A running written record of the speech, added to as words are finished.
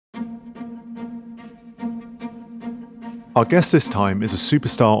Our guest this time is a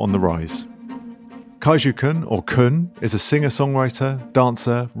superstar on the rise. Cai Xukun, or Kun, is a singer-songwriter,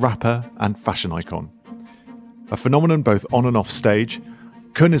 dancer, rapper, and fashion icon. A phenomenon both on and off stage,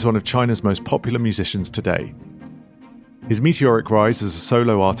 Kun is one of China's most popular musicians today. His meteoric rise as a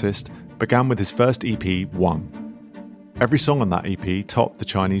solo artist began with his first EP, One. Every song on that EP topped the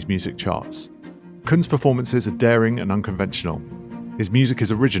Chinese music charts. Kun's performances are daring and unconventional. His music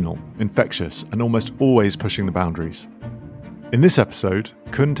is original, infectious, and almost always pushing the boundaries. In this episode,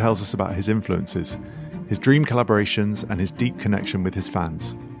 Kun tells us about his influences, his dream collaborations, and his deep connection with his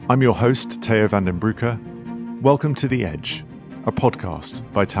fans. I'm your host, Teo Van Den Broeke. Welcome to The Edge, a podcast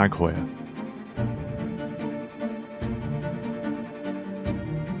by TAG Heuer.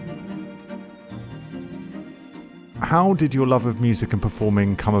 How did your love of music and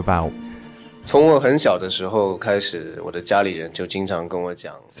performing come about? Since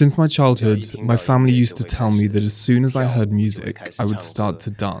my childhood, my family used to tell me that as soon as I heard music, I would start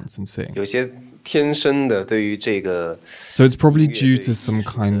to dance and sing. So it's probably due to some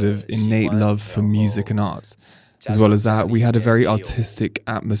kind of innate love for music and art. As well as that, we had a very artistic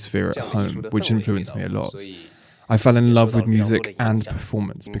atmosphere at home, which influenced me a lot. I fell in love with music and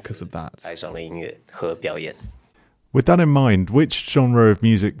performance because of that. With that in mind, which genre of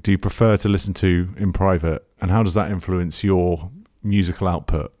music do you prefer to listen to in private, and how does that influence your musical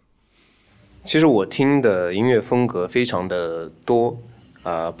output?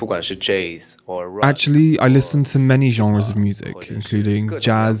 Actually, I listen to many genres of music, including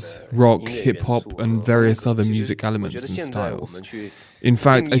jazz, rock, hip-hop, and various other music elements and styles. In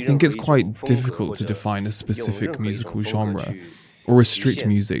fact, I think it's quite difficult to define a specific musical genre or restrict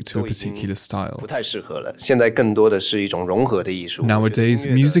music to a particular style. Nowadays,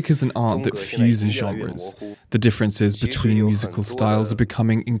 music is an art that fuses genres. The differences between musical styles are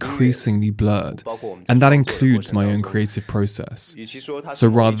becoming increasingly blurred, and that includes my own creative process. So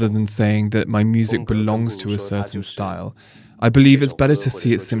rather than saying that my music belongs to a certain style, I believe it's better to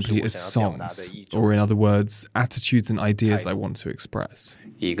see it simply as songs, or in other words, attitudes and ideas I want to express.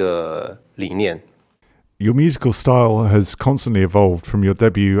 Your musical style has constantly evolved from your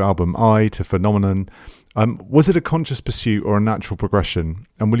debut album I to Phenomenon. Was it a conscious pursuit or a natural progression?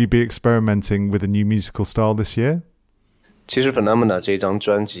 And will you be experimenting with a new musical style this year? In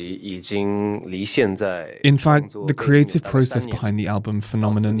fact, the creative process behind the album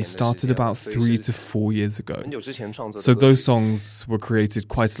Phenomenon started about 3 to 4 years ago. So those songs were created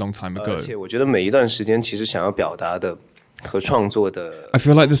quite a long time ago. I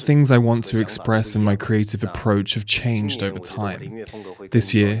feel like the things I want to express in my creative approach have changed over time.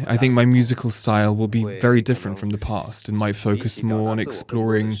 This year, I think my musical style will be very different from the past and might focus more on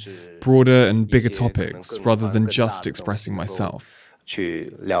exploring broader and bigger topics rather than just expressing myself. I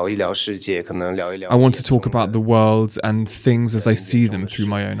want to talk about the world and things as I see them through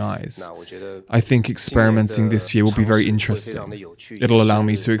my own eyes. I think experimenting this year will be very interesting. It'll allow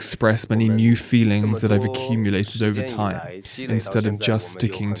me to express many new feelings that I've accumulated over time, instead of just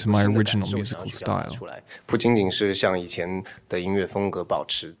sticking to my original musical style.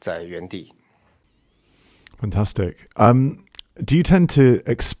 Fantastic. Do you tend to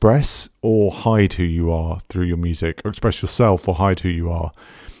express or hide who you are through your music, or express yourself or hide who you are?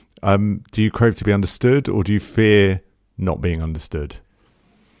 Do you crave to be understood, or do you fear not being understood?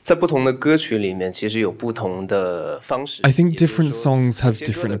 I think different songs have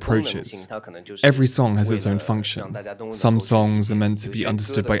different approaches. Every song has its own function. Some songs are meant to be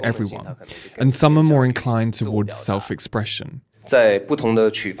understood by everyone, and some are more inclined towards self-expression. So I think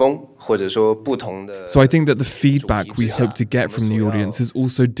that the feedback we hope to get from the audience is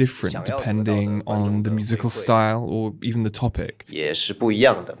also different depending on the musical style or even the topic.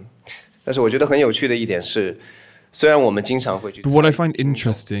 But what I find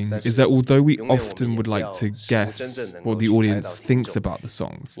interesting is that although we often would like to guess what the audience thinks about the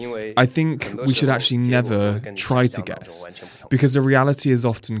songs, I think we should actually never try to guess, because the reality is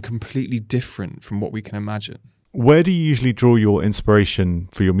often completely different from what we can imagine. Where do you usually draw your inspiration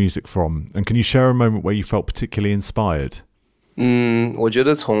for your music from? And can you share a moment where you felt particularly inspired? I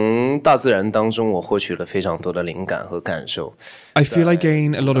feel I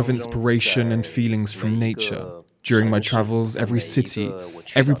gain a lot of inspiration and feelings from nature. During my travels, every city,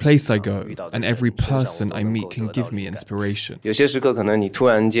 every place I go, and every person I meet can give me inspiration.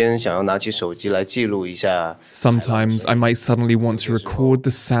 Sometimes I might suddenly want to record the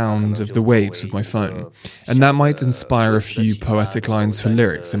sound of the waves with my phone, and that might inspire a few poetic lines for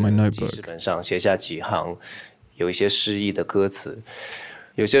lyrics in my notebook.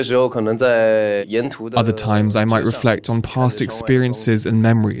 Other times I might reflect on past experiences and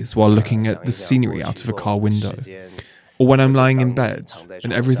memories while looking at the scenery out of a car window. Or when I'm lying in bed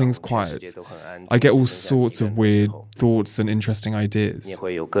and everything's quiet, I get all sorts of weird thoughts and interesting ideas. 你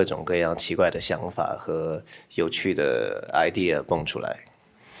会有各种各样奇怪的想法和有趣的 idea 蹦出来。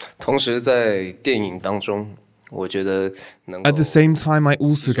同时在电影当中，我觉得能够 At the same time, I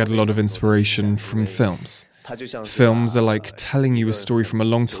also get a lot of inspiration from films. Films are like telling you a story from a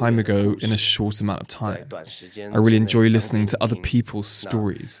long time ago in a short amount of time. I really enjoy listening to other people's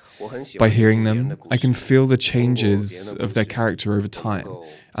stories. By hearing them, I can feel the changes of their character over time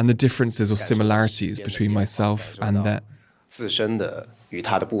and the differences or similarities between myself and them. 自身的与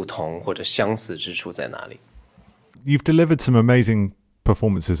它的不同或者相似之处在哪里。 You've delivered some amazing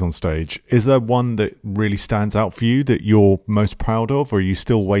performances on stage. Is there one that really stands out for you that you're most proud of, or are you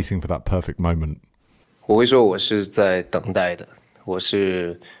still waiting for that perfect moment? 我会说我是在等待的，我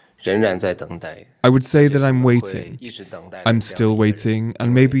是仍然在等待。 I would say that I'm waiting. I'm still waiting,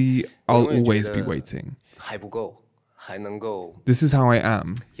 and maybe I'll always be waiting. 还不够，还能够 This is how I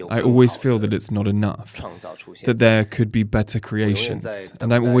am. I always feel that it's not enough, 创造出现。 that there could be better creations,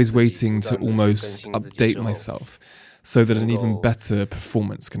 and I'm always waiting to almost update myself so that an even better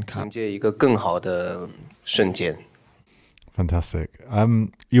performance can 迎 come. 接一个更好的瞬间。 Fantastic.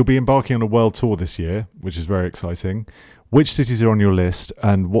 You'll be embarking on a world tour this year, which is very exciting. Which cities are on your list,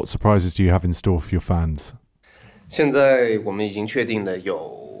 and what surprises do you have in store for your fans? 现在我们已经确定的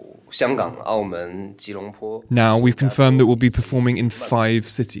有香港、澳门、吉隆坡。 Now we've confirmed that we'll be performing in 5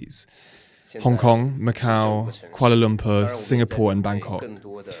 cities: Hong Kong, Macau, Kuala Lumpur, Singapore, and Bangkok.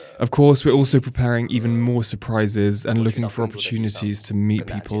 Of course, we're also preparing even more surprises and looking for opportunities to meet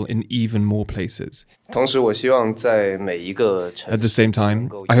people in even more places. 同时，我希望在每一个城 At the same time,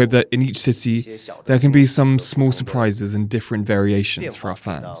 I hope that in each city, there can be some small surprises and different variations for our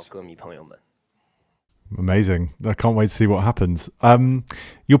到 fans. 歌迷朋友们。 Amazing. I can't wait to see what happens.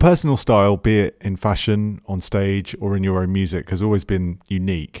 Your personal style, be it in fashion, on stage, or in your own music, has always been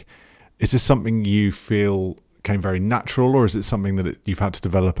unique. Is this something you feel came very natural, or is it something that you've had to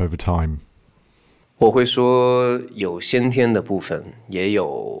develop over time? 我会说有先天的部分，也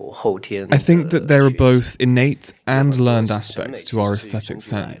有后天的 I think that there are 学习 both innate and learned aspects to our aesthetic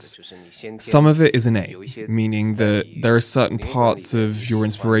sense. Some of it is innate, meaning that there are certain parts of your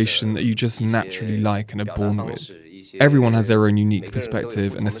inspiration that you just naturally like and are born with. Everyone has their own unique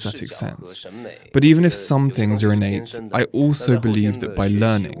perspective and aesthetic sense. But even if some things are innate, I also believe that by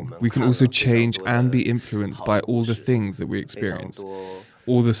learning, we can also change and be influenced by all the things that we experience,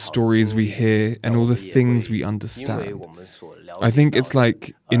 all the stories we hear, and all the things we understand. I think it's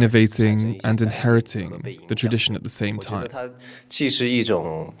like innovating and inheriting the tradition at the same 我觉得 time. 它既是一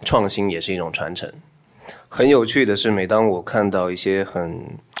种创新，也是一种传承。很有趣的是，每当我看到一些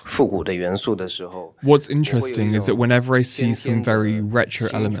很复古的元素的时候 What's interesting is that whenever I see some very retro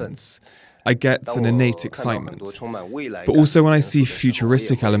elements, I get an innate excitement. But also when I see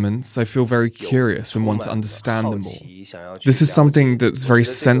futuristic elements, I feel very curious and want to understand them more. This is something that's very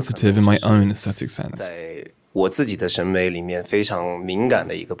sensitive in my own aesthetic sense. 在我自己的审美里面非常敏感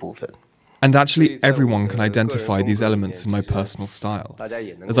的一个部分。 And actually, everyone can identify these elements in my personal style,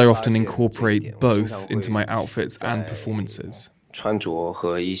 as I often incorporate both into my outfits and performances. 穿着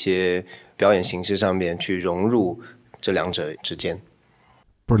和一些表演形式上面去融入这两者之间。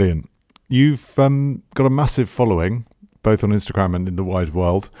 Brilliant. You've got a massive following, both on Instagram and in the wide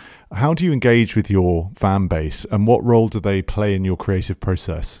world. How do you engage with your fan base, and what role do they play in your creative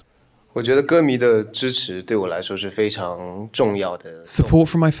process? 我觉得歌迷的支持对我来说是非常重要的。 Support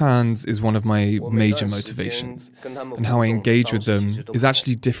from my fans is one of my major motivations, and how I engage with them is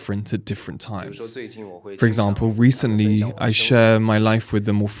actually different at different times. For example, recently I share my life with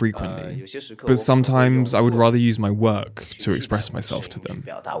them more frequently, but sometimes I would rather use my work to express myself to them.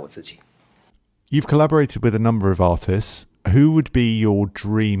 表达我自己。 You've collaborated with a number of artists. Who would be your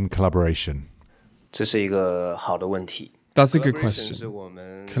dream collaboration? 这是一个好的问题。 That's a good question.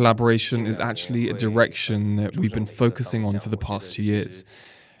 Collaboration is actually a direction that we've been focusing on for the past 2 years.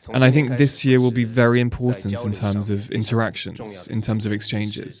 And I think this year will be very important in terms of interactions, in terms of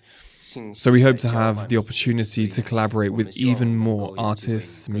exchanges. So we hope to have the opportunity to collaborate with even more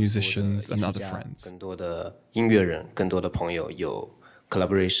artists, musicians, and other friends. 更多的音乐人，更多的朋友有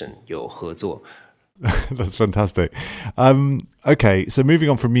collaboration 有合作。 That's fantastic. Okay, so moving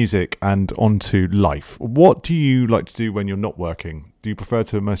on from music and on to life. What do you like to do when you're not working? Do you prefer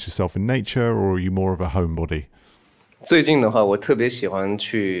to immerse yourself in nature, or are you more of a homebody? 最近的话，我特别喜欢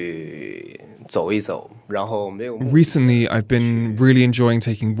去走一走，然后没有 Recently, I've been really enjoying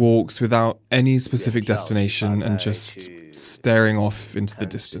taking walks without any specific destination and just staring off into the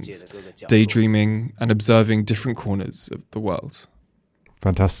distance, daydreaming and observing different corners of the world.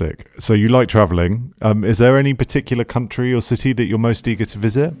 Fantastic. So you like traveling. Is there any particular country or city that you're most eager to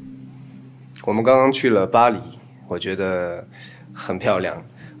visit? 我们刚刚去了巴黎，我觉得很漂亮。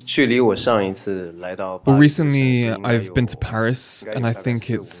距离我上一次来到巴 Well, 黎 recently I've been to Paris, and I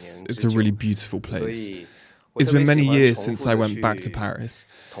think it's a really beautiful place. It's been many years since I went back to Paris,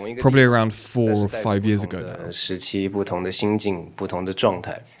 probably around 4 or 5 years ago now. 时期不同的心境，不同的状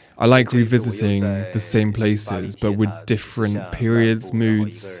态。 I like revisiting the same places, but with different periods,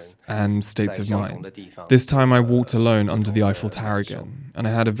 moods, and states of mind. This time I walked alone under the Eiffel Tower again, and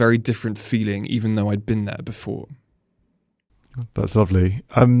I had a very different feeling even though I'd been there before. That's lovely.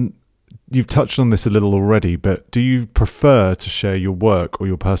 You've touched on this a little already, but do you prefer to share your work or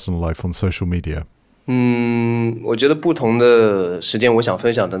your personal life on social media? 我觉得不同的时间，我想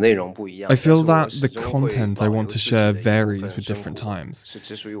分享的内容不一样。 I feel that the content I want to share varies with different times,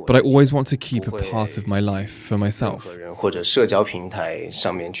 but I always want to keep a part of my life for myself. 或者社交平台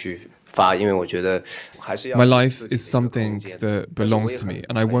上面去发，因为我觉得还是要 My life is something that belongs to me,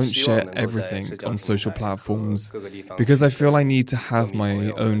 and I won't share everything on social platforms because I feel I need to have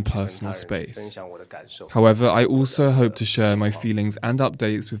my own personal space. However, I also hope to share my feelings and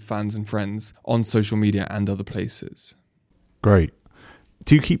updates with fans and friends on social media and other places. Great.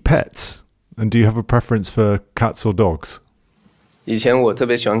 Do you keep pets? And do you have a preference for cats or dogs? 以前我特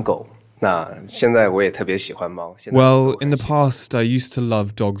别喜欢狗，那现在我也特别喜欢猫。 Well, in the past, I used to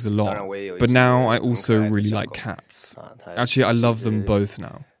love dogs a lot, but now I also really like cats. Actually, I love them both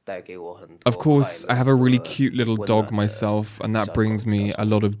now. Of course, I have a really cute little dog myself, and that brings me a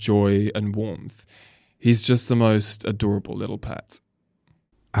lot of joy and warmth. He's just the most adorable little pet.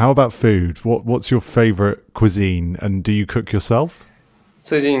 How about food? What's your favorite cuisine, and do you cook yourself?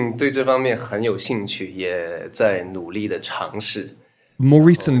 最近对这方面很有兴趣，也在努力的尝试。 More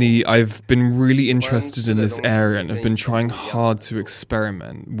recently, I've been really interested in this area and have been trying hard to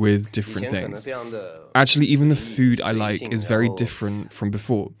experiment with different things. Actually, even the food I like is very different from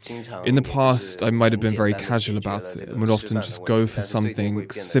before. In the past, I might have been very casual about it and would often just go for something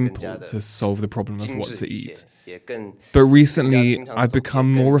simple to solve the problem of what to eat. But recently, I've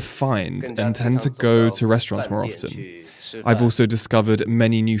become more refined and tend to go to restaurants more often. I've also discovered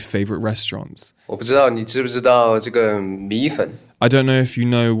many new favorite restaurants. 我不知道你知不知道这个米粉？ I don't know if you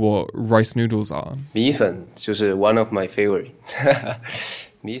know what rice noodles are. 米粉就是 one of my favorite.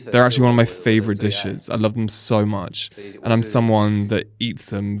 They're actually one of my favorite dishes. I love them so much. And I'm someone that eats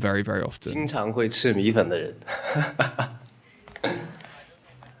them very, very often. 经常会吃米粉的人。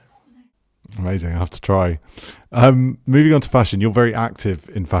 Amazing, I have to try. Moving on to fashion, you're very active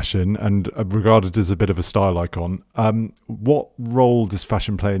in fashion and regarded as a bit of a style icon. What role does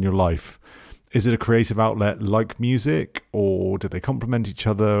fashion play in your life? Is it a creative outlet like music, or do they complement each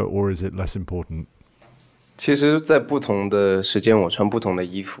other, or is it less important? 其实，在不同的时间，我穿不同的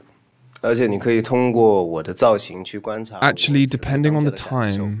衣服，而且你可以通过我的造型去观察。 Actually, depending on the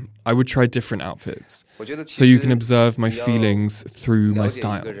time, I would try different outfits. So you can observe my feelings through my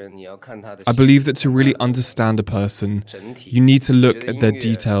style. I believe that to really understand a person, you need to look at their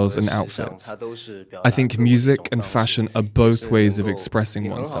details and outfits. I think music and fashion are both ways of expressing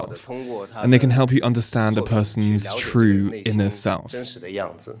oneself, and they can help you understand a person's true inner self. 真实的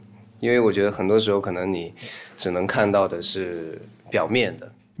样子，因为我觉得很多时候可能你只能看到的是表面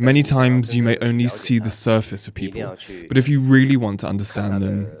的。 Many times you may only see the surface of people, but if you really want to understand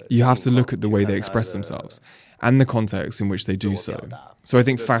them, you have to look at the way they express themselves and the context in which they do so. So I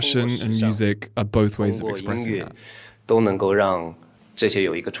think fashion and music are both ways of expressing that. 都能够让这些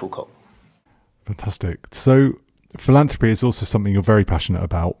有一个出口。 Fantastic. So philanthropy is also something you're very passionate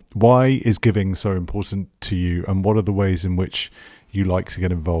about. Why is giving so important to you, and what are the ways in which you like to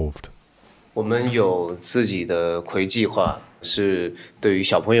get involved? 我们有自己的葵计划，是对于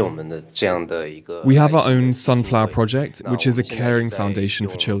小朋友们的这样的一个。 We have our own Sunflower Project, which is a caring foundation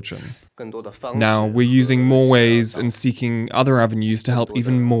for children. Now we're using more ways and seeking other avenues to help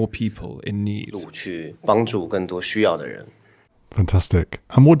even more people in need. 去帮助更多需要的人。 Fantastic.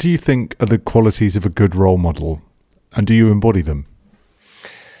 And what do you think are the qualities of a good role model? And do you embody them?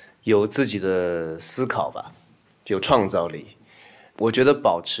 有自己的思考吧，有创造力。我觉得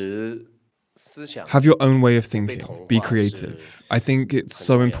保持。 Have your own way of thinking. Be creative. I think it's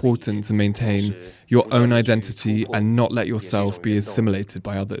so important to maintain your own identity and not let yourself be assimilated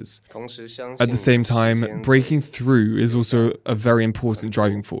by others. At the same time, breaking through is also a very important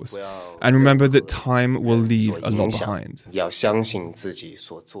driving force. And remember that time will leave a lot behind. 要相信自己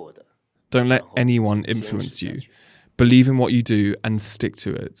所做的。 Don't let anyone influence you. Believe in what you do and stick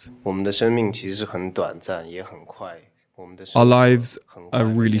to it. 我们的生命其实很短暂，也很快。 Our lives are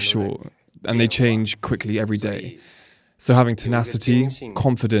really short. And they change quickly every day. So having tenacity,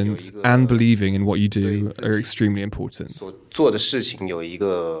 confidence, and believing in what you do are extremely important. 做的事情有一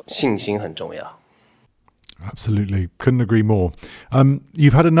个信心很重要。 Absolutely. Couldn't agree more.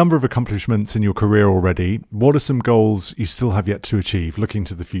 You've had a number of accomplishments in your career already. What are some goals you still have yet to achieve, looking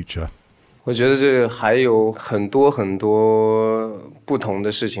to the future? 我觉得这还有很多不同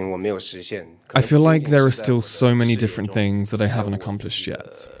的事情我没有实现。 I feel like there are still so many different things that I haven't accomplished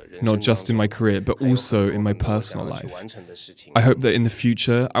yet, not just in my career, but also in my personal life. I hope that in the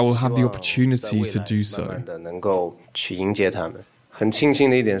future, I will have the opportunity to do so. 能够去迎接他们。 很庆幸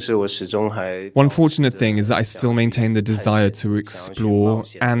的一点是我始终还 One fortunate thing is that I still maintain the desire to explore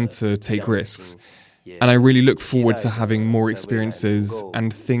and to take risks. And I really look forward to having more experiences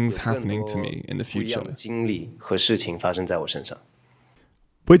and things happening to me in the future. 经历和事情发生在我身上。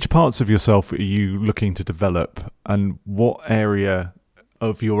 Which parts of yourself are you looking to develop, and what area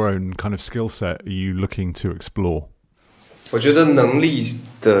of your own kind of skill set are you looking to explore? 我觉得能力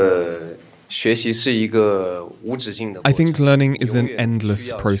的 学习是一个无止境的 I think learning is an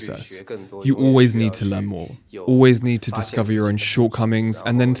endless process. You always need to learn more, always need to discover your own shortcomings,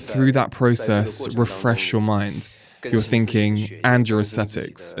 and then through that process, refresh your mind, your thinking, and your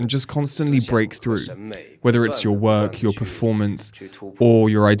aesthetics, and just constantly break through, whether it's your work, your performance, or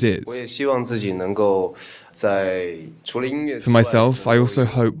your ideas. 我也希望自己能够在除了音乐 For myself, I also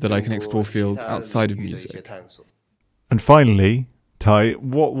hope that I can explore fields outside of music. And finally, Tai,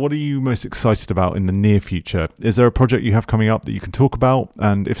 what are you most excited about in the near future? Is there a project you have coming up that you can talk about?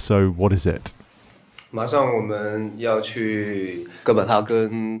 And if so, what is it? 马上我们要去哥本哈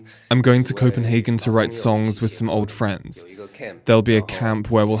根 I'm going to Copenhagen to write songs with some old friends. There'll be a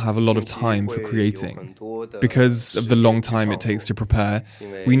camp where we'll have a lot of time for creating. Because of the long time it takes to prepare,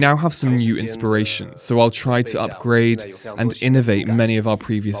 we now have some new inspiration, so I'll try to upgrade and innovate many of our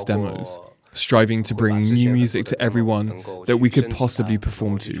previous demos, striving to bring new music to everyone that we could possibly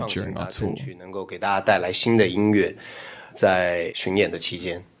perform to during our tour. 能够给大家带来新的音乐，在巡演的期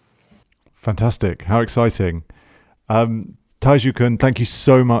间。 Fantastic. How exciting. Cai Xukun, thank you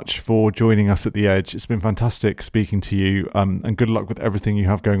so much for joining us at The Edge. It's been fantastic speaking to you, and good luck with everything you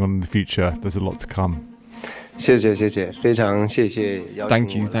have going on in the future. There's a lot to come. 谢谢，非常谢谢邀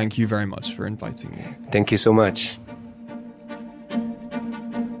请我。 Thank you very much for inviting me. Thank you so much.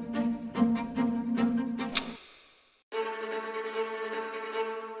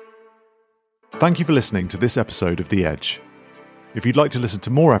 Thank you for listening to this episode of The Edge. If you'd like to listen to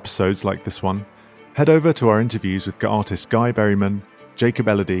more episodes like this one, head over to our interviews with artists Guy Berryman, Jacob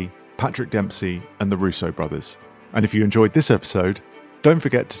Elodie, Patrick Dempsey, and the Russo brothers. And if you enjoyed this episode, don't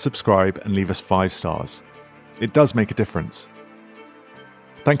forget to subscribe and leave us 5 stars. It does make a difference.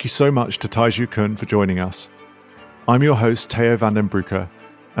 Thank you so much to Cai Xukun for joining us. I'm your host, Teo Van Den Broeke,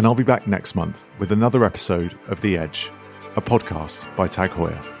 and I'll be back next month with another episode of The Edge, a podcast by TAG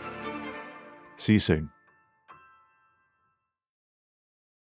Heuer. See you soon.